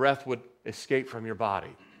 the breath would escape from your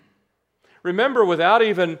body. Remember, without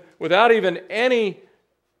even any,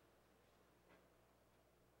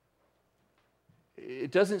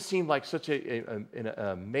 it doesn't seem like such an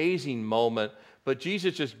amazing moment, but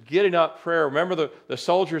Jesus just getting up prayer. Remember the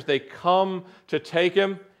soldiers, they come to take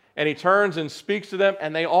him, and he turns and speaks to them,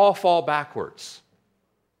 and they all fall backwards.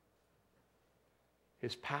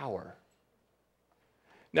 His power.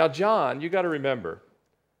 Now, John, you got to remember,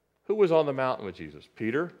 who was on the mountain with Jesus?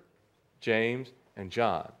 Peter, James, and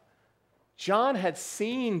John. John had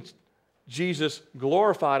seen Jesus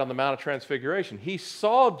glorified on the Mount of Transfiguration. He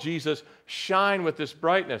saw Jesus shine with this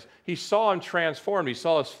brightness. He saw him transformed. He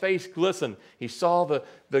saw his face glisten. He saw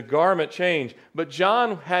the garment change. But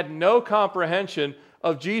John had no comprehension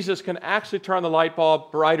of Jesus can actually turn the light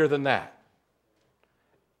bulb brighter than that.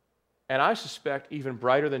 And I suspect even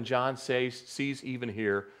brighter than John sees even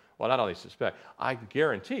here. Well, not only suspect, I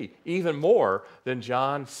guarantee even more than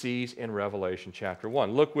John sees in Revelation chapter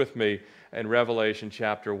 1. Look with me in Revelation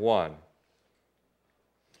chapter 1.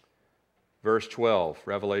 Verse 12,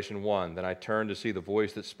 Revelation 1. Then I turned to see the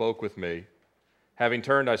voice that spoke with me. Having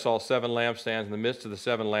turned, I saw 7 lampstands. In the midst of the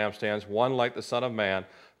 7 lampstands, one like the Son of Man,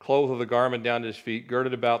 clothed with a garment down to his feet,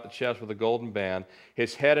 girded about the chest with a golden band.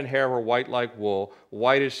 His head and hair were white like wool,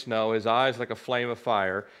 white as snow. His eyes like a flame of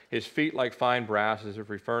fire. His feet like fine brass, as if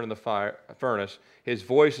referred in the furnace. His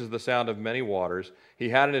voice is the sound of many waters. He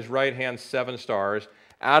had in his right hand 7 stars.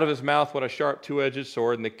 Out of his mouth went a sharp two-edged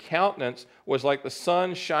sword, and the countenance was like the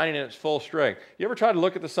sun shining in its full strength. You ever tried to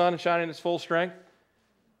look at the sun shining in its full strength?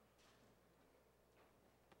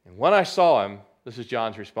 And when I saw him, this is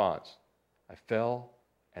John's response, I fell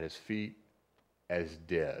at his feet as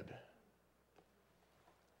dead.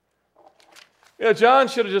 John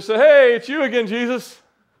should have just said, hey, it's you again, Jesus.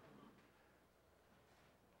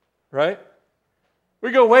 Right?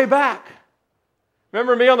 We go way back.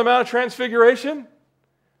 Remember me on the Mount of Transfiguration?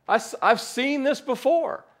 I've seen this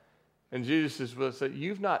before. And Jesus will say,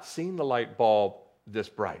 you've not seen the light bulb this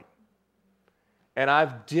bright. And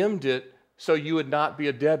I've dimmed it so you would not be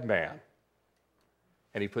a dead man.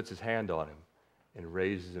 And he puts his hand on him and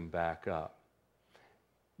raises him back up.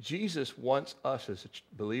 Jesus wants us as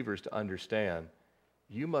believers to understand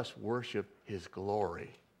you must worship his glory.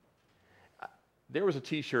 There was a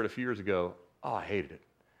t-shirt a few years ago. Oh, I hated it.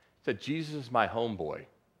 It said, Jesus is my homeboy.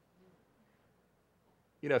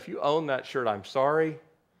 You know, if you own that shirt, I'm sorry.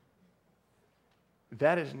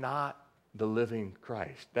 That is not the living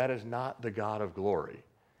Christ. That is not the God of glory.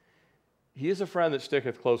 He is a friend that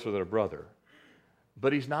sticketh closer than a brother,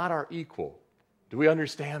 but he's not our equal. Do we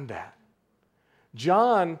understand that?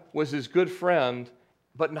 John was his good friend,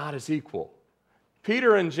 but not his equal.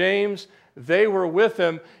 Peter and James, they were with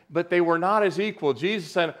him, but they were not as equal.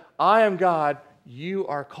 Jesus said, I am God, you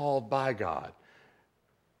are called by God.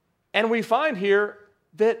 And we find here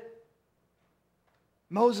that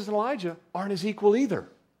Moses and Elijah aren't as equal either,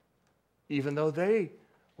 even though they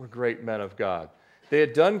were great men of God. They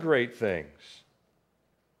had done great things.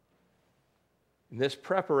 In this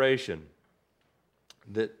preparation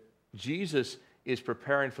that Jesus is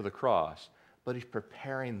preparing for the cross, but he's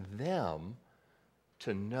preparing them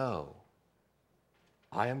to know,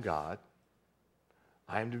 I am God,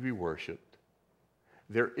 I am to be worshiped.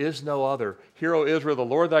 There is no other. Hear, O Israel, the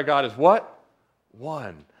Lord thy God is what?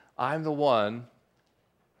 One. I'm the one.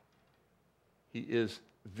 He is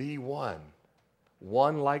the one.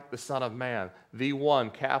 One like the Son of Man. The one,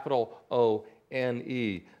 capital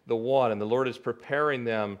O-N-E. The one. And the Lord is preparing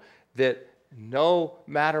them that no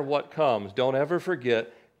matter what comes, don't ever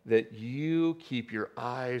forget that you keep your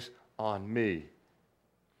eyes on me.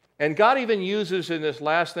 And God even uses in this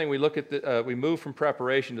last thing, we look at we move from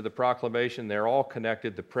preparation to the proclamation. They're all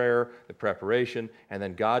connected, the prayer, the preparation, and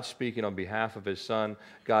then God speaking on behalf of his Son.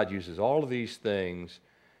 God uses all of these things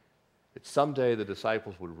that someday the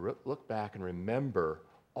disciples would look back and remember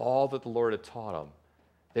all that the Lord had taught them.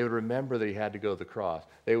 They would remember that he had to go to the cross.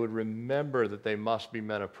 They would remember that they must be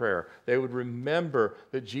men of prayer. They would remember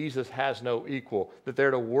that Jesus has no equal, that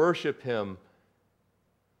they're to worship him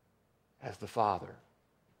as the Father,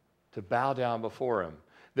 to bow down before him.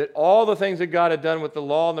 That all the things that God had done with the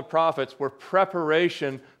law and the prophets were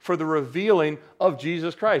preparation for the revealing of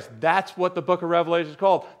Jesus Christ. That's what the book of Revelation is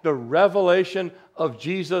called, the revelation of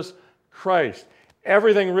Jesus Christ.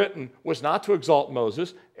 Everything written was not to exalt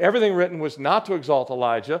Moses. Everything written was not to exalt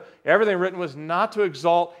Elijah. Everything written was not to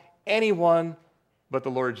exalt anyone but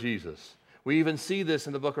the Lord Jesus. We even see this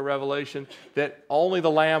in the book of Revelation, that only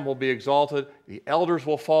the Lamb will be exalted, the elders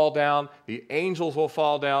will fall down, the angels will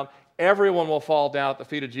fall down, everyone will fall down at the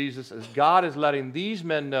feet of Jesus, as God is letting these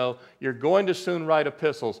men know, you're going to soon write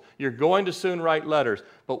epistles, you're going to soon write letters,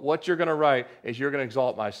 but what you're going to write is you're going to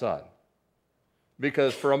exalt my Son.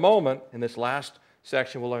 Because for a moment, in this last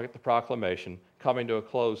section, we'll look at the proclamation, coming to a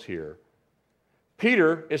close here.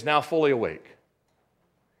 Peter is now fully awake,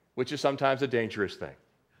 which is sometimes a dangerous thing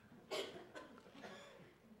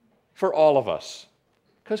for all of us,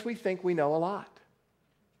 because we think we know a lot.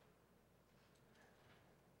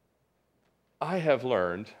 I have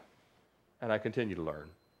learned, and I continue to learn,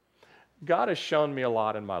 God has shown me a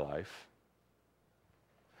lot in my life.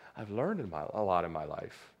 I've learned a lot in my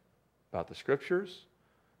life about the Scriptures,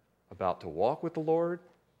 about to walk with the Lord.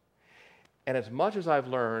 And as much as I've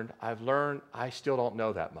learned I still don't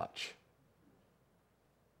know that much.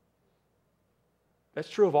 That's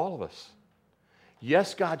true of all of us.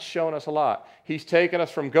 Yes, God's shown us a lot. He's taken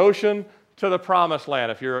us from Goshen to the Promised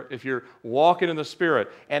Land, if you're walking in the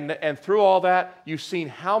Spirit. And through all that, you've seen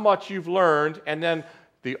how much you've learned, and then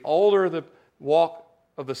the older the walk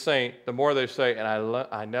of the saint, the more they say, and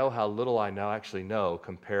I know how little I actually know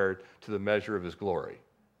compared to the measure of his glory.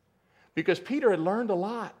 Because Peter had learned a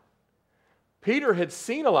lot. Peter had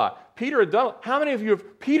seen a lot. Peter had done. How many of you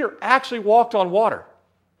have? Peter actually walked on water.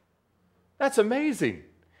 That's amazing.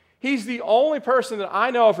 He's the only person that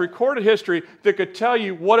I know of recorded history that could tell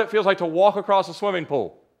you what it feels like to walk across a swimming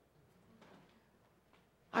pool.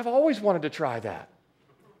 I've always wanted to try that.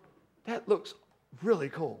 That looks really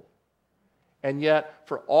cool. And yet,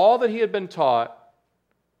 for all that he had been taught,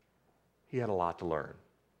 he had a lot to learn.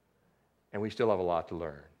 And we still have a lot to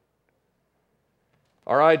learn.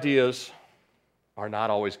 Our ideas are not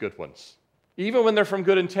always good ones. Even when they're from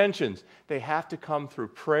good intentions, they have to come through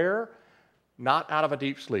prayer, not out of a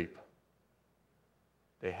deep sleep.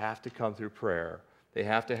 They have to come through prayer. They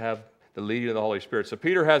have to have the leading of the Holy Spirit. So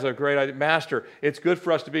Peter has a great idea. Master, it's good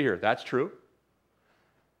for us to be here. That's true.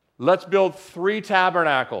 Let's build 3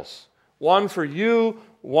 tabernacles. One for you,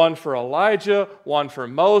 one for Elijah, one for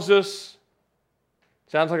Moses.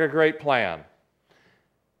 Sounds like a great plan.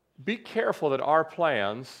 Be careful that our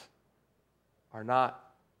plans are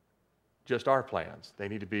not just our plans. They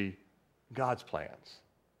need to be God's plans,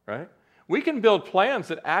 right? We can build plans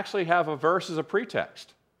that actually have a verse as a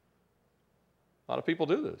pretext. A lot of people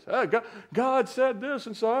do this. God said this,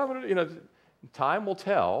 and so I'm going to, time will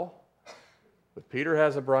tell. But Peter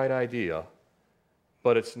has a bright idea,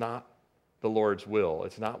 but it's not the Lord's will.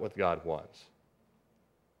 It's not what God wants.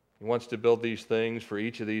 He wants to build these things for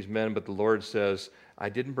each of these men, but the Lord says, I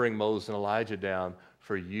didn't bring Moses and Elijah down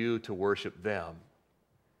for you to worship them.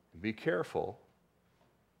 Be careful.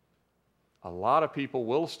 A lot of people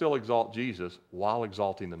will still exalt Jesus while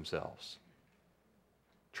exalting themselves.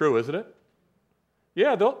 True, isn't it?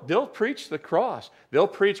 Yeah, they'll preach the cross. They'll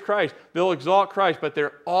preach Christ. They'll exalt Christ, but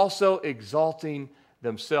they're also exalting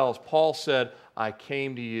themselves. Paul said, I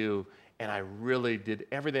came to you and I really did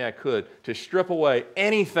everything I could to strip away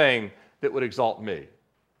anything that would exalt me.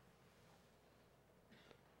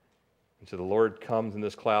 And so the Lord comes in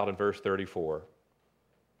this cloud in verse 34.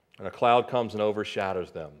 And a cloud comes and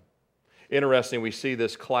overshadows them. Interesting, we see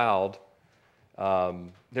this cloud.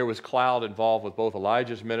 There was cloud involved with both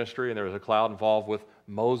Elijah's ministry and there was a cloud involved with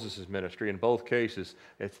Moses' ministry. In both cases,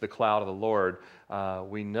 it's the cloud of the Lord.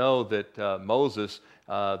 We know that Moses,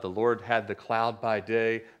 the Lord had the cloud by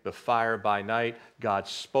day, the fire by night. God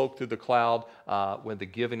spoke through the cloud when the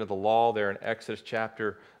giving of the law there in Exodus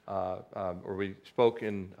chapter, or we spoke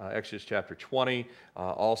in Exodus chapter 20,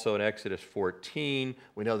 also in Exodus 14.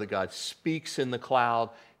 We know that God speaks in the cloud.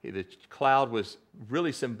 The cloud was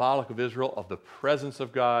really symbolic of Israel, of the presence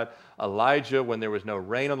of God. Elijah, when there was no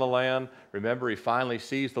rain on the land, remember he finally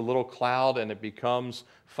sees the little cloud and it becomes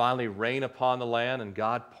finally rain upon the land and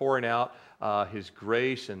God pouring out his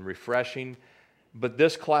grace and refreshing. But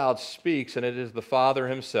this cloud speaks, and it is the Father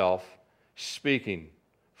himself speaking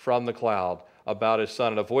from the cloud about his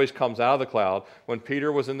Son. And a voice comes out of the cloud. When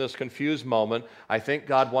Peter was in this confused moment, I think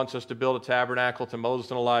God wants us to build a tabernacle to Moses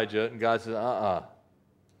and Elijah, and God says,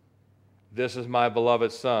 this is my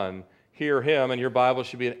beloved Son. Hear him, and your Bible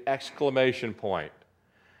should be an exclamation point.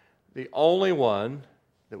 The only one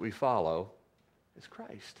that we follow is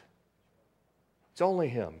Christ. It's only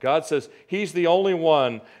him. God says he's the only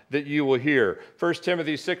one that you will hear. 1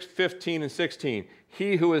 Timothy 6:15 and 16.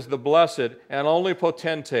 He who is the blessed and only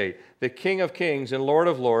potentate, the King of kings and Lord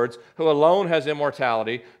of lords, who alone has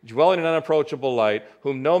immortality, dwelling in unapproachable light,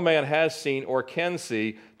 whom no man has seen or can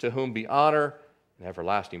see, to whom be honor and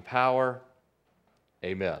everlasting power.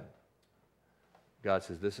 Amen. God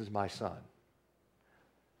says, this is my Son.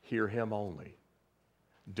 Hear him only.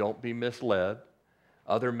 Don't be misled.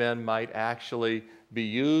 Other men might actually be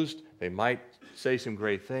used. They might say some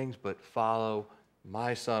great things, but follow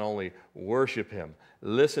my Son only. Worship him.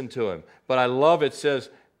 Listen to him. But I love it says,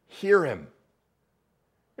 hear him.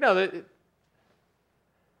 You know, the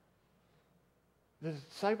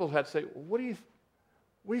disciples had to say,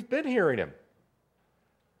 we've been hearing him.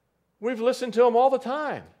 We've listened to him all the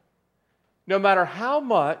time. No matter how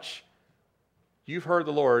much you've heard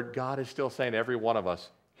the Lord, God is still saying to every one of us,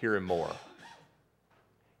 hear him more.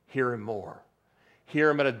 Hear him more. Hear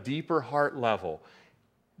him at a deeper heart level.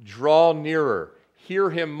 Draw nearer. Hear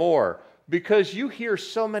him more. Because you hear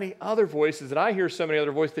so many other voices, and I hear so many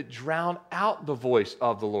other voices that drown out the voice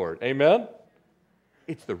of the Lord. Amen?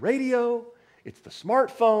 It's the radio. It's the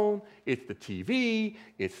smartphone, it's the TV,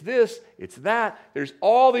 it's this, it's that. There's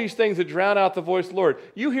all these things that drown out the voice of the Lord.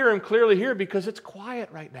 You hear him clearly here because it's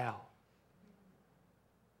quiet right now.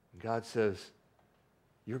 God says,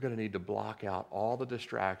 you're going to need to block out all the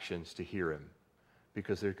distractions to hear him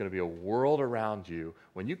because there's going to be a world around you.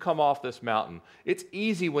 When you come off this mountain, it's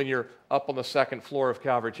easy when you're up on the second floor of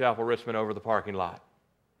Calvary Chapel, Richmond, over the parking lot.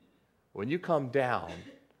 When you come down,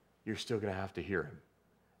 you're still going to have to hear him.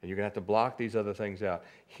 And you're going to have to block these other things out.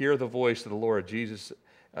 Hear the voice of the Lord.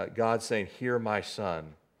 God saying, hear my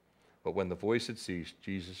Son. But when the voice had ceased,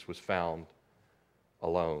 Jesus was found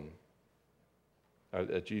alone.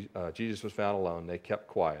 Jesus was found alone. They kept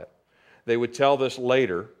quiet. They would tell this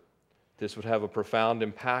later. This would have a profound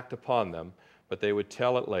impact upon them, but they would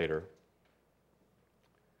tell it later.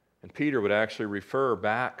 And Peter would actually refer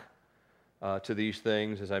back to these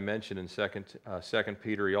things, as I mentioned in 2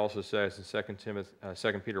 Peter. He also says in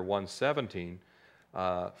 2 Peter 1:17,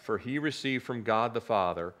 for he received from God the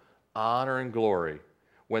Father honor and glory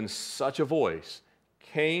when such a voice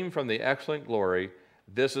came from the excellent glory,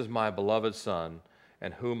 this is my beloved Son,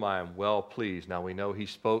 and whom I am well pleased. Now we know he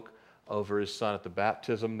spoke over his Son at the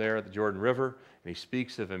baptism there at the Jordan River, and he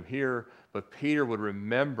speaks of him here, but Peter would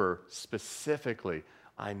remember specifically,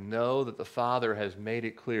 I know that the Father has made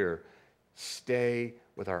it clear, stay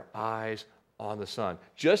with our eyes on the Son.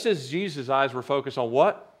 Just as Jesus' eyes were focused on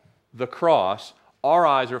what? The cross, our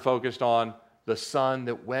eyes are focused on the Son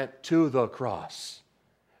that went to the cross.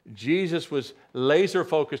 Jesus was laser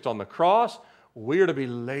focused on the cross. We are to be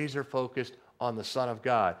laser focused on the Son of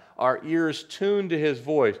God. Our ears tuned to his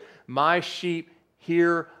voice. My sheep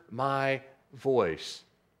hear my voice,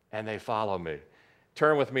 and they follow me.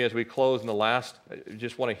 Turn with me as we close in the last,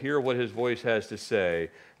 just want to hear what his voice has to say.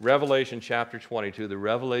 Revelation chapter 22, the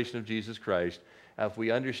revelation of Jesus Christ. If we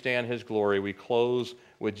understand his glory, we close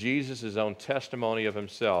with Jesus' own testimony of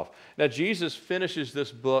himself. Now, Jesus finishes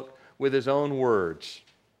this book with his own words.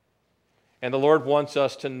 And the Lord wants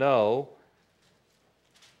us to know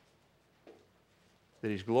that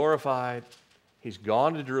he's glorified He's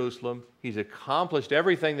gone to Jerusalem. He's accomplished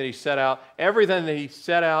everything that he set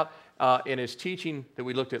out, in his teaching that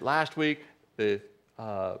we looked at last week. The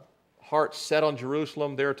heart set on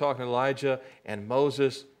Jerusalem. They were talking to Elijah and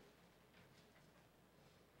Moses.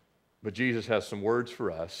 But Jesus has some words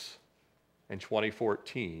for us in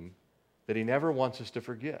 2014 that he never wants us to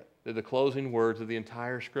forget. They're the closing words of the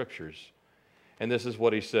entire Scriptures. And this is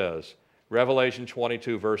what he says. Revelation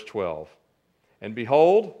 22, verse 12. And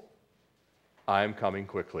behold, I am coming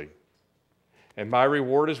quickly, and my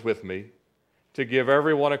reward is with me, to give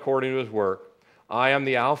everyone according to his work. I am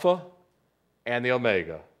the Alpha and the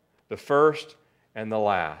Omega, the first and the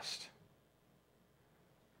last.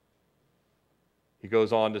 He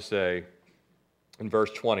goes on to say, in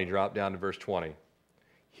verse 20, drop down to verse 20,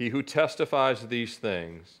 he who testifies to these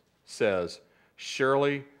things says,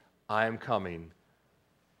 surely I am coming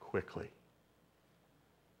quickly.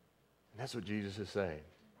 And that's what Jesus is saying.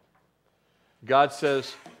 God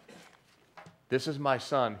says, this is my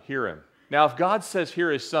son, hear him. Now, if God says,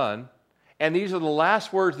 hear his son, and these are the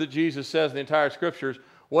last words that Jesus says in the entire Scriptures,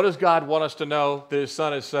 what does God want us to know that his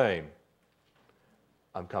son is saying?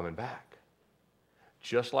 I'm coming back.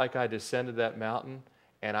 Just like I descended that mountain,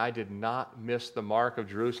 and I did not miss the mark of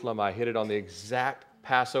Jerusalem. I hit it on the exact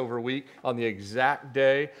Passover week, on the exact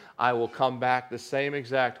day. I will come back the same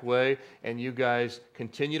exact way, and you guys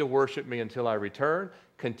continue to worship me until I return.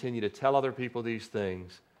 Continue to tell other people these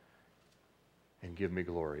things and give me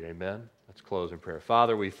glory. Amen? Let's close in prayer.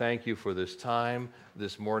 Father, we thank you for this time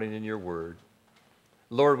this morning in your word.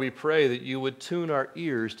 Lord, we pray that you would tune our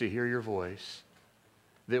ears to hear your voice,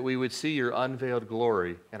 that we would see your unveiled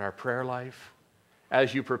glory in our prayer life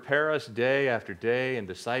as you prepare us day after day and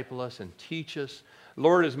disciple us and teach us.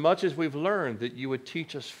 Lord, as much as we've learned, that you would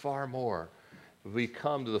teach us far more. We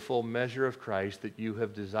come to the full measure of Christ that you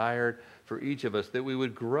have desired for each of us, that we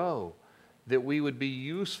would grow, that we would be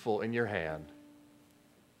useful in your hand,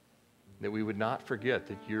 that we would not forget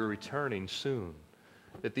that you're returning soon,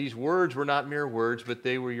 that these words were not mere words, but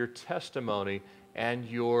they were your testimony and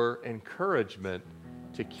your encouragement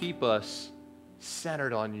to keep us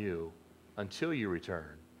centered on you until you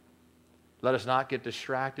return. Let us not get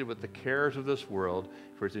distracted with the cares of this world,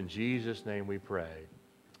 for it's in Jesus' name we pray.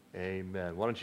 Amen. Why don't you